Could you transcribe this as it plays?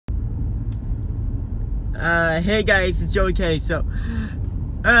Hey guys, it's Joey K. So,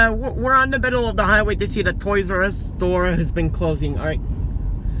 we're on the middle of the highway to see the Toys R Us store has been closing, alright?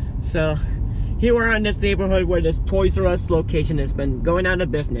 So, here we're in this neighborhood where this Toys R Us location has been going out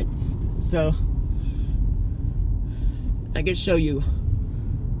of business. So, I can show you.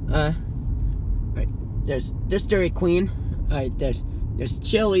 Right, there's Dairy Queen. Alright, there's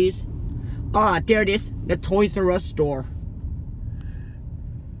Chili's. Ah, there it is, the Toys R Us store.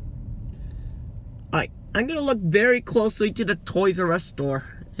 Alright, I'm gonna look very closely to the Toys R Us store,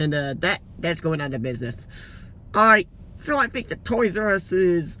 and that's going out of business. Alright, so I think the Toys R Us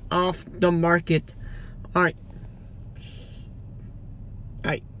is off the market. Alright.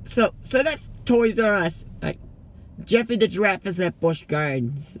 Alright, so that's Toys R Us. Alright. Jeffy the Giraffe is at Busch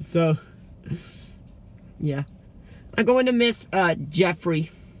Gardens, so yeah. I'm going to miss Jeffrey.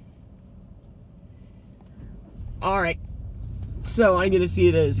 Alright. So I'm gonna see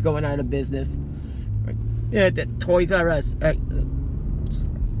it as going out of business. Yeah, the Toys R Us. There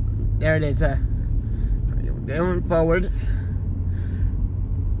it is. Going forward.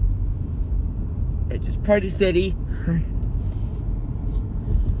 It's just Party City.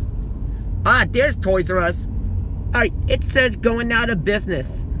 Ah, there's Toys R Us. Alright, it says going out of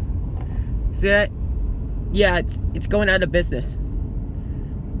business. See that? Yeah, it's going out of business.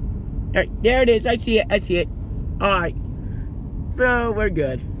 Alright, there it is. I see it. Alright. So we're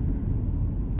good.